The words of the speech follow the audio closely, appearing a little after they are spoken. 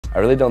I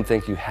really don't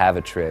think you have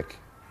a trick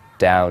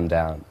down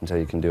until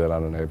you can do it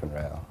on an urban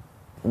rail.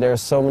 There are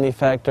so many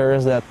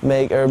factors that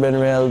make urban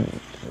rail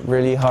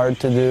really hard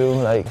to do,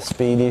 like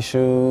speed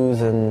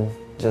issues and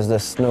just the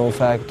snow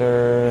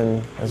factor,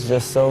 and there's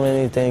just so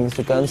many things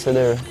to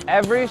consider.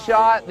 Every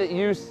shot that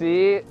you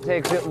see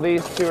takes at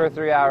least 2 or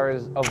 3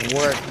 hours of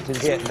work to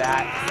get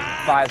that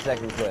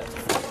 5-second clip.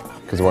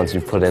 Because once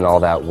you put in all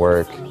that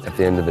work, at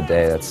the end of the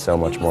day, that's so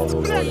much more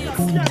rewarding.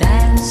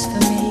 Dance for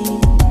me,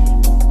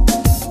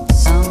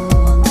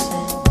 someone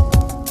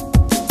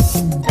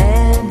said.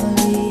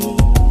 Emily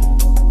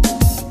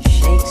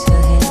shakes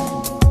her head,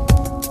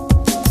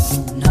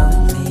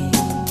 knowingly,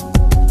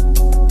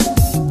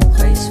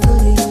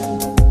 gracefully.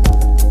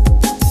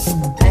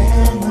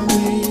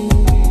 Emily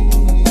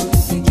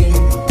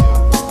begin.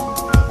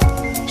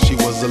 She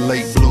was a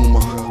late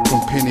bloomer,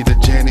 from Penny to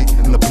Janet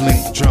in the blink.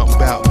 Drunk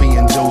about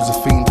being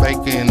Josephine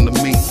Baker in the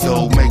meat,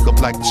 though makeup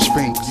like the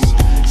Sphinx.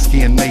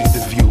 Skin made the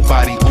view,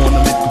 body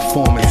ornament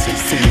performances,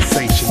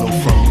 sensational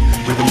from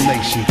Rhythm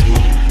Nation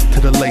to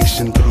the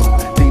elation through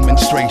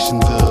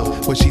demonstrations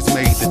of what she's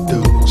made to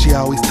do. She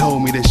always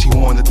told me that she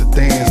wanted to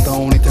dance, the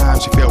only time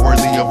she felt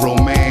worthy of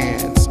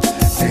romance.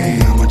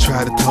 Damn, I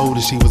tried to told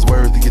her she was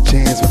worthy a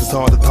chance, but it's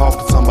hard to talk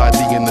to somebody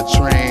in a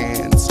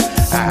trance.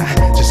 I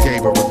just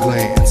gave her a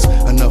glance,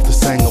 enough to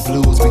sing a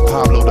blues, be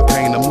Pablo to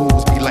paint the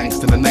moves, be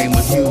Langston the name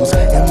of Hughes.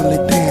 Emily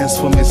danced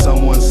for me,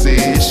 someone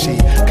said. She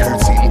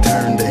curtsied and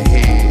turned her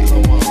head.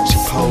 She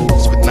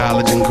posed with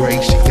knowledge and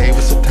grace. She gave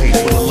us a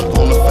taste with a look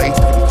on her face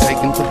that could be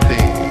taken to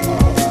bed.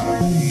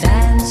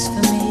 Dance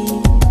for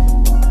me,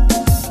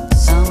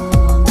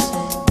 someone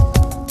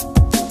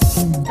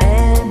said.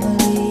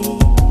 Emily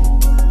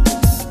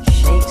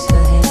shakes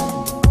her head,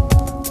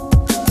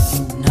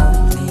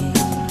 knowingly,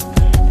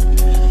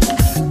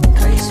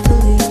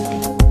 gracefully.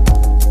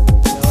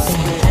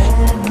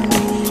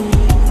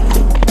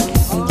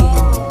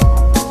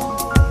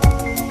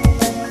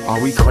 Are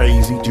we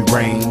crazy,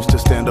 deranged, to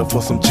stand up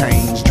for some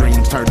change?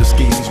 Dreams turn to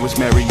schemes, which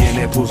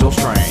marionette pulls your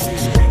strings.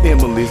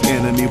 Emily's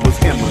enemy was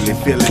Emily,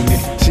 feeling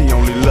it. She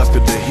only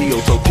lusted the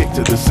heel, so kicked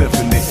to the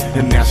symphony.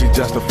 And now she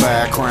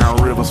justified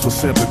crying rivers for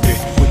sympathy,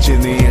 which in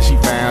the end she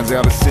finds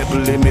out it's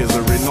simply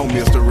misery, no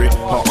mystery.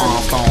 Her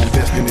Armstrong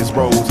Destiny's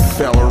rose,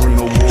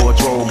 ballerina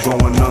wardrobe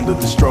going under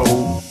the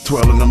strobe.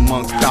 Twirling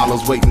amongst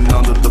dollars, waiting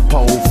under the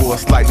pole for a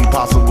slightly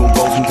possible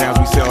goal. Sometimes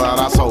we sell out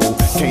our soul,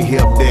 can't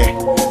help that.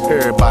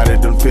 Everybody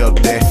done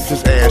felt that.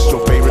 Just ask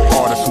your favorite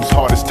artist whose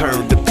heart is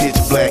turned to pitch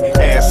black.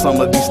 Ask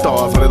some of these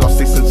stars, let off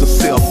 6 sense of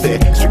self that